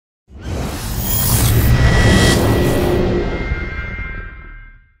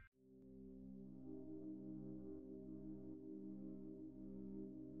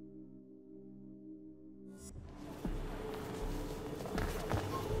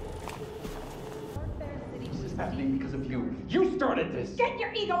happening because of you. You started this. Get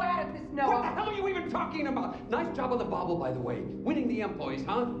your ego out of this, Noah. What the hell are you even talking about? Nice job on the bobble, by the way. Winning the employees,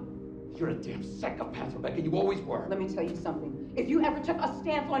 huh? You're a damn psychopath, Rebecca. You always were. Let me tell you something. If you ever took a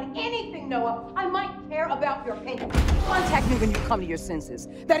stance on anything, Noah, I might care about your opinion. Contact me when you come to your senses.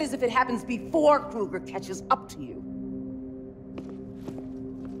 That is, if it happens before Kruger catches up to you.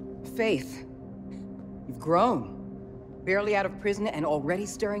 Faith, you've grown. Barely out of prison and already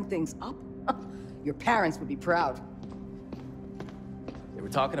stirring things up? Your parents would be proud. They were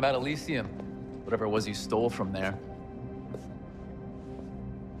talking about Elysium. Whatever it was you stole from there.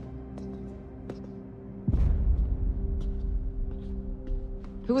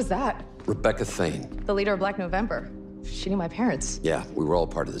 Who was that? Rebecca Thane. The leader of Black November. She knew my parents. Yeah, we were all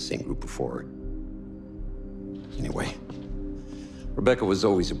part of the same group before. Anyway, Rebecca was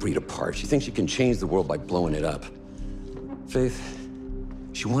always a breed apart. She thinks she can change the world by blowing it up. Faith,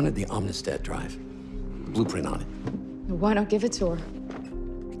 she wanted the Omnistat drive. The blueprint on it. Why not give it to her?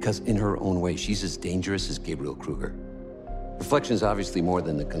 Because in her own way, she's as dangerous as Gabriel Kruger. Reflection's obviously more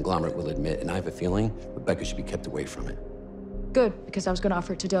than the conglomerate will admit, and I have a feeling Rebecca should be kept away from it. Good, because I was going to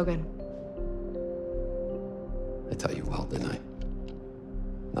offer it to Dogen. I tell you well, didn't I?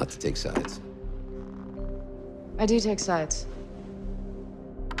 Not to take sides. I do take sides.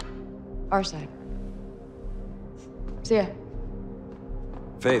 Our side. See ya.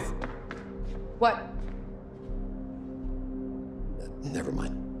 Faith. What? Never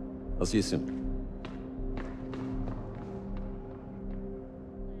mind. I'll see you soon.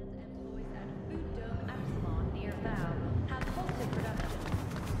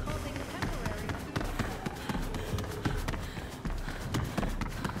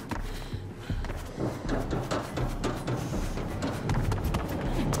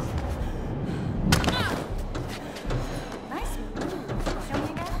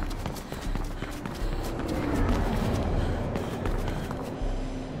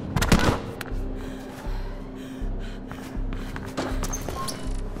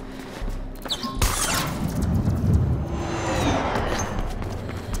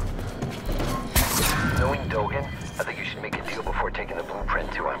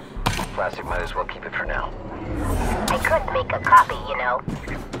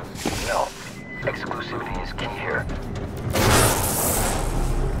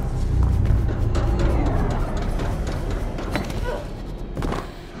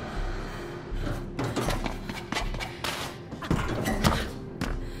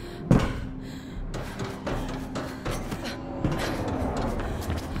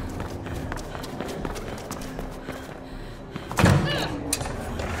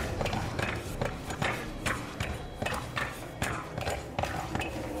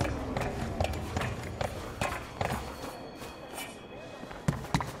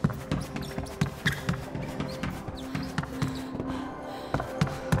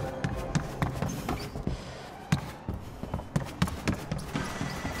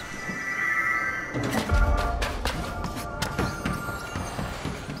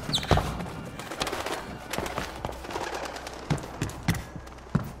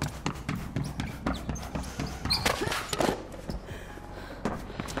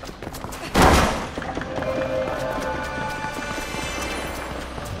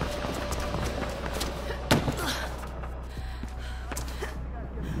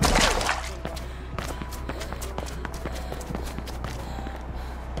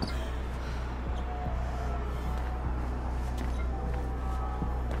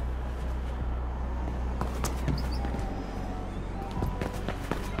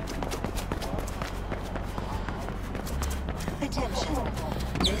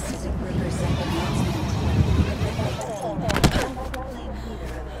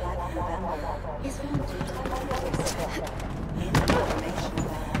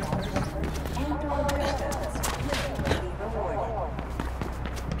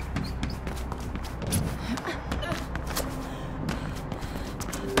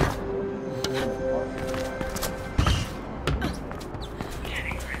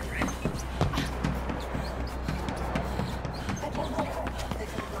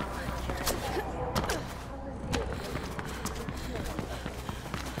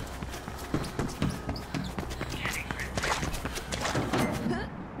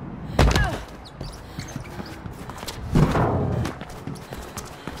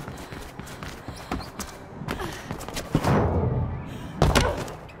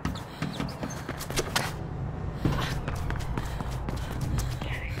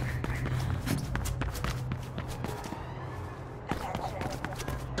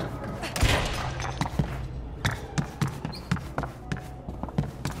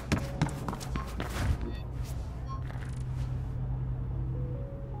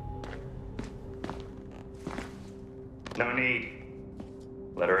 No need.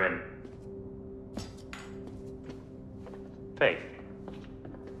 Let her in. Faith.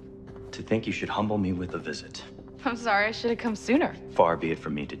 To think you should humble me with a visit. I'm sorry, I should have come sooner. Far be it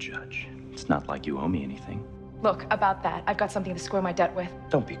from me to judge. It's not like you owe me anything. Look, about that, I've got something to square my debt with.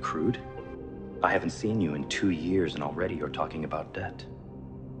 Don't be crude. I haven't seen you in 2 years and already you're talking about debt.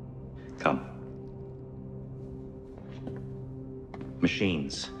 Come.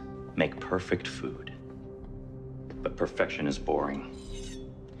 Machines make perfect food. But perfection is boring.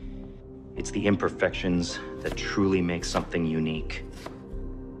 It's the imperfections that truly make something unique.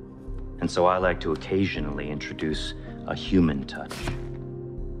 And so I like to occasionally introduce a human touch.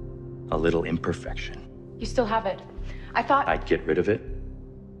 A little imperfection. You still have it. I thought... I'd get rid of it.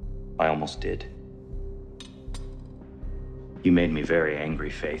 I almost did. You made me very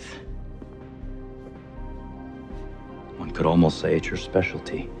angry, Faith. One could almost say it's your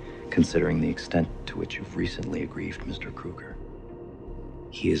specialty, considering the extent to which you've recently aggrieved Mr. Kruger.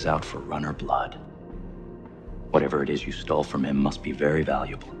 He is out for runner blood. Whatever it is you stole from him must be very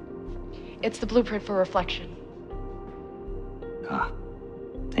valuable. It's the blueprint for reflection. Ah,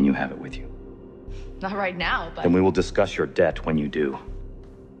 and you have it with you. Not right now, but... Then we will discuss your debt when you do.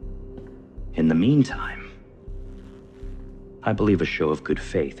 In the meantime, I believe a show of good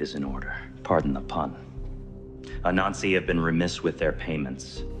faith is in order. Pardon the pun. Anansi have been remiss with their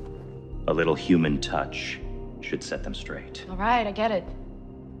payments. A little human touch should set them straight. All right, I get it.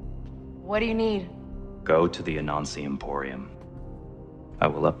 What do you need? Go to the Anansi Emporium. I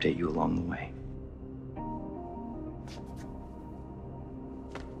will update you along the way.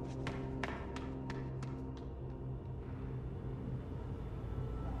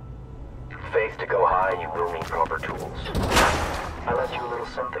 Faith, to go high, you will need proper tools. I left you a little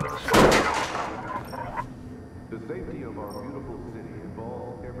something in the storage. The safety of our beautiful city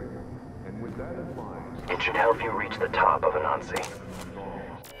involves everyone, and with that in mind... It should help you reach the top of Anansi.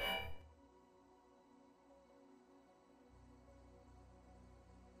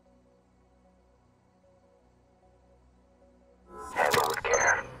 Handle with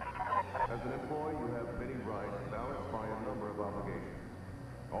care. As an employee, you have many rights balanced by a number of obligations.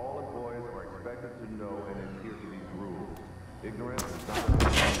 All employees are expected to know and adhere to these rules. Ignorance is not an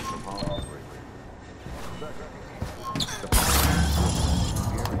excuse from how to operate. Second, the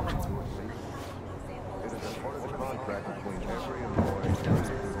it is a part of the contract between every employee and his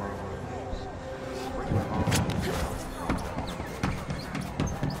environment.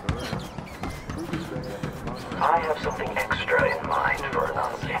 I have something extra in mind for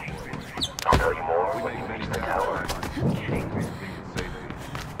Anansi. I'll tell you more when you reach the tower.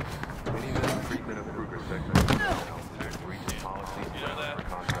 Any mistreatment of Kruger sector has reached policy for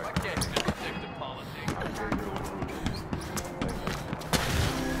contract. I can't just stick to policy.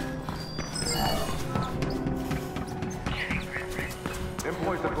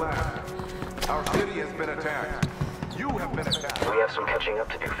 Employees of glass, our city has been attacked. You have been attacked. We have some catching up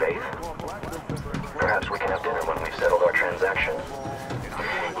to do, Faith. Perhaps we can have dinner when we've settled our transaction.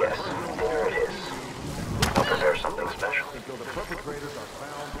 Yes, dinner it is. I'll prepare something special.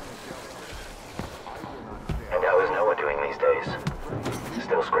 And how is Noah doing these days?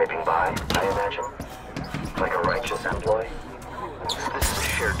 Still scraping by, I imagine? Like a righteous employee? This is a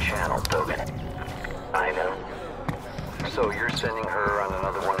shared channel, Dogan. I know. So you're sending her on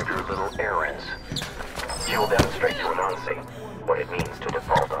another one of your little errands. She will demonstrate to Anansi what it means to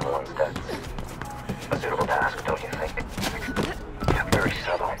default on one's debts. A suitable task, don't you think? Yeah, very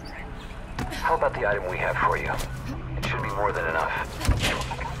subtle. How about the item we have for you? It should be more than enough.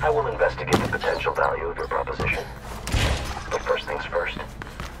 I will investigate the potential value of your proposition. But first things first.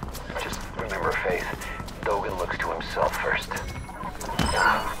 Just remember, Faith, Dogan looks to himself first.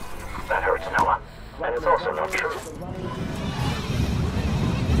 Ah, that hurts Noah. And it's also not true.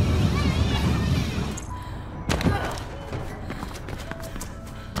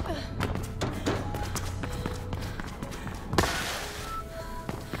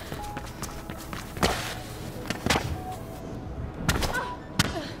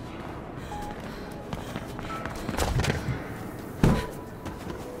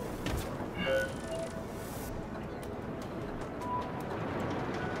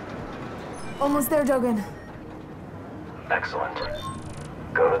 Almost there, Dogan. Excellent.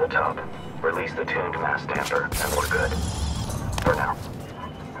 Go to the top. Release the tuned mass tamper, and we're good. For now.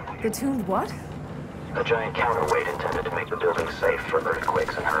 The tuned what? A giant counterweight intended to make the building safe for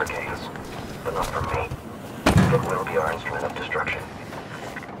earthquakes and hurricanes. But not from me. It will be our instrument of destruction.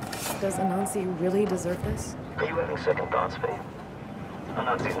 Does Anansi really deserve this? Are you having second thoughts, Faith?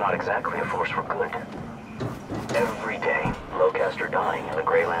 Anansi's not exactly a force for good. Every day, low caste are dying in the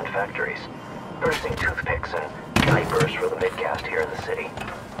Greyland factories, producing toothpicks and snipers for the midcast here in the city.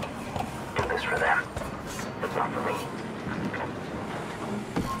 Do this for them. It's not for me.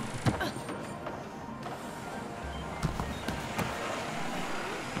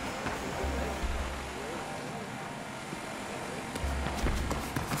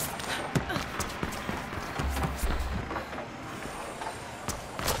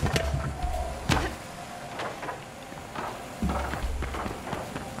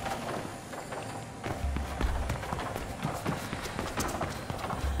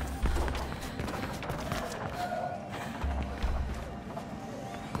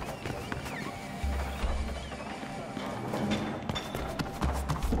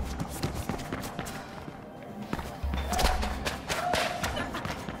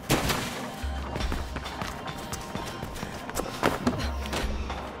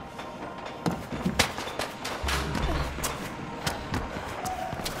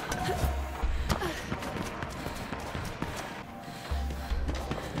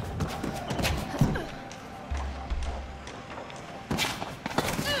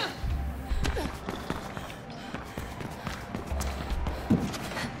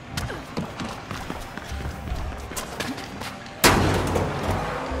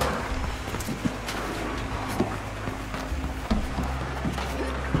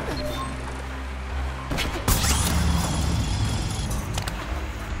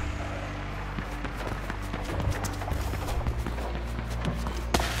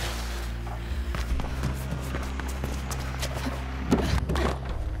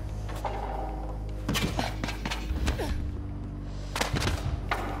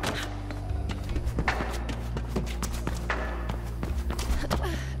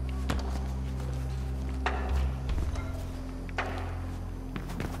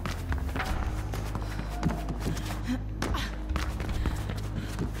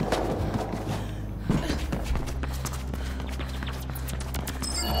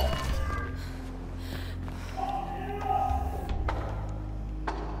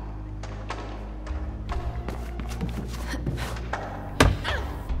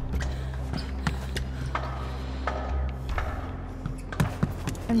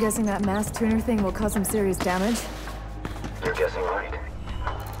 I'm guessing that mass tuner thing will cause some serious damage. You're guessing right.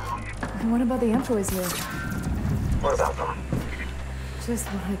 And what about the employees here? What about them? Just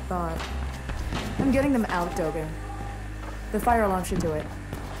what I thought. I'm getting them out, Dogen. The fire alarm should do it.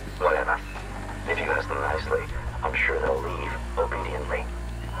 Whatever. If you ask them nicely, I'm sure they'll leave obediently.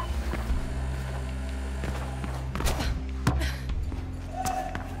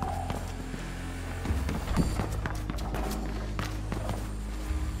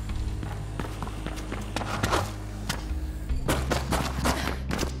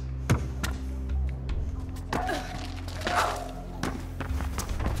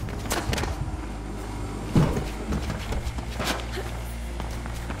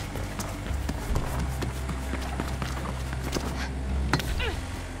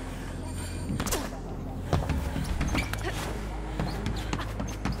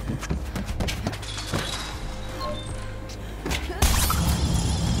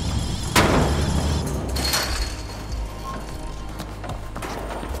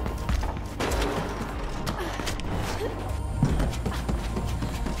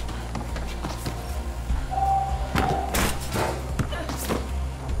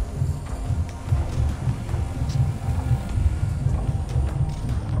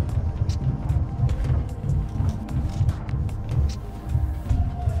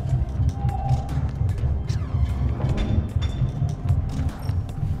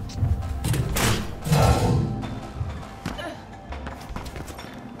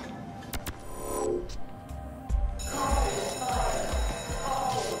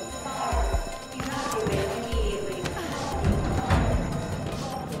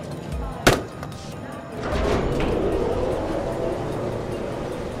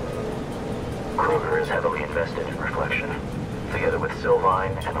 Heavily invested in reflection, together with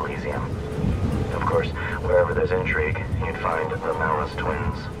Sylvine and Elysium. Of course, wherever there's intrigue, you'd find the Malice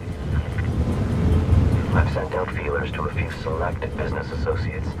twins. I've sent out feelers to a few select business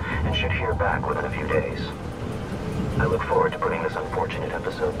associates, and should hear back within a few days. I look forward to putting this unfortunate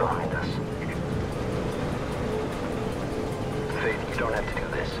episode behind us. Faith, you don't have to do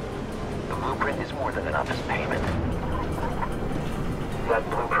this. The blueprint is more than enough as payment. That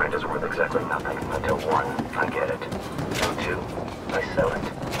blueprint is worth exactly nothing until 1, I get it, and 2, I sell it.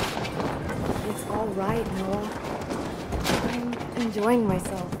 It's all right, Noah. I'm enjoying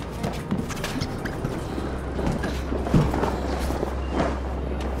myself.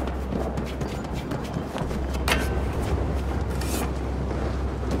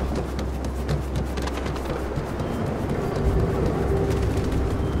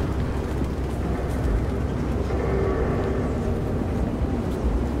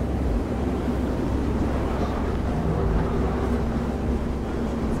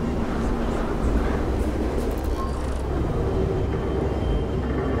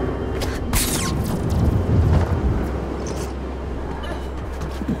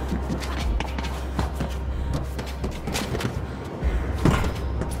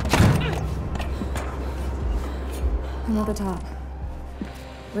 at the top.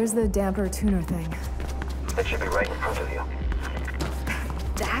 Where's the damper tuner thing? It should be right in front of you.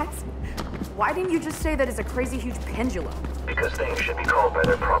 That? Why didn't you just say that it's a crazy huge pendulum? Because things should be called by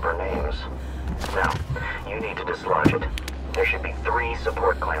their proper names. Now, you need to dislodge it. There should be 3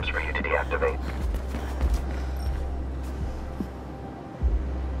 support clamps for you to deactivate.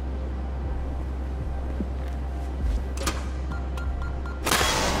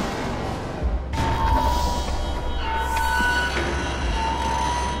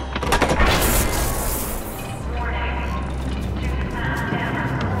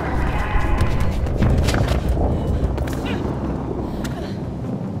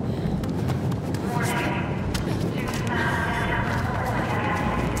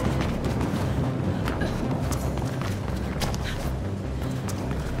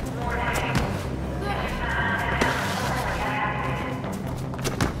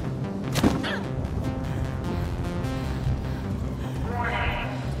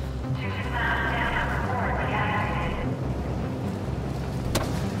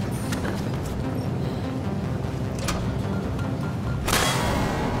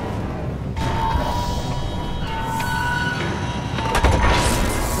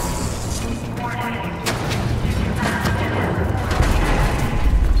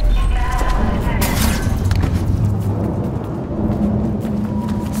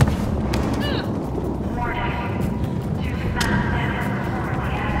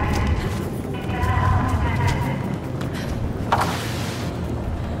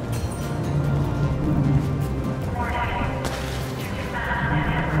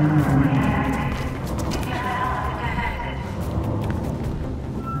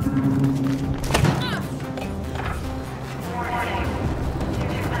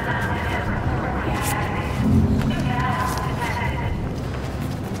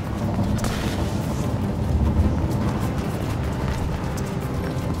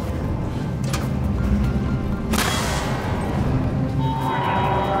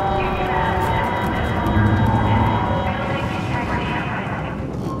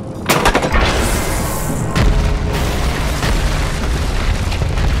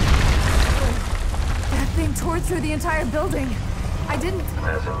 Through the entire building. I didn't...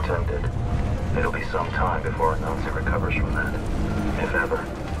 As intended. It'll be some time before Anansi recovers from that. If ever.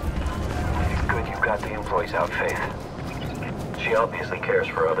 It's good you got the employees out, Faith. She obviously cares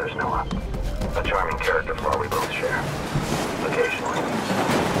for others, Noah. A charming character flaw we both share. Occasionally.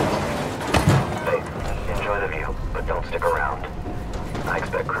 Faith, enjoy the view, but don't stick around. I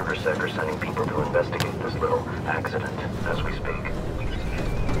expect KrugerSec are sending people to investigate this little accident as we speak.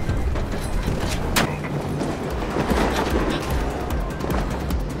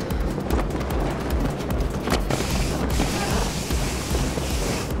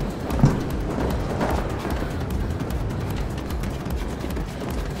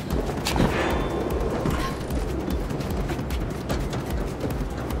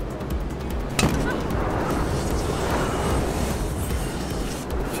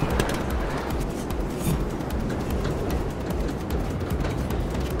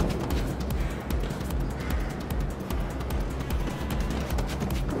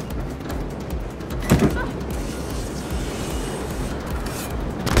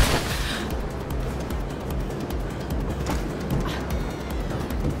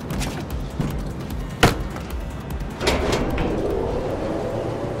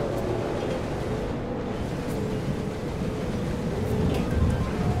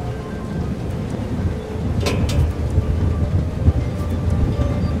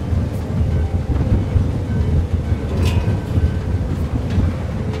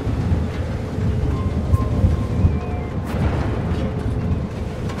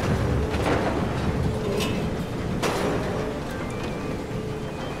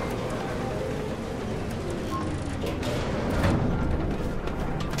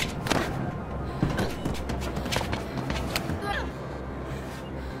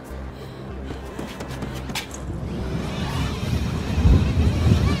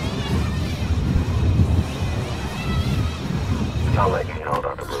 I'll let you know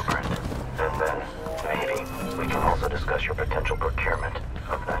about the blueprint. And then, maybe, we can also discuss your potential procurement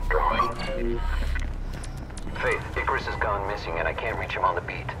of that drawing. Faith, Icarus has gone missing and I can't reach him on the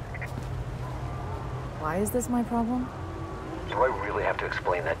beat. Why is this my problem? Do I really have to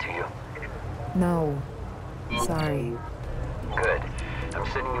explain that to you? No. Sorry. Good. I'm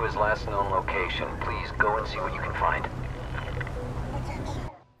sending you his last known location. Please go and see what you can find.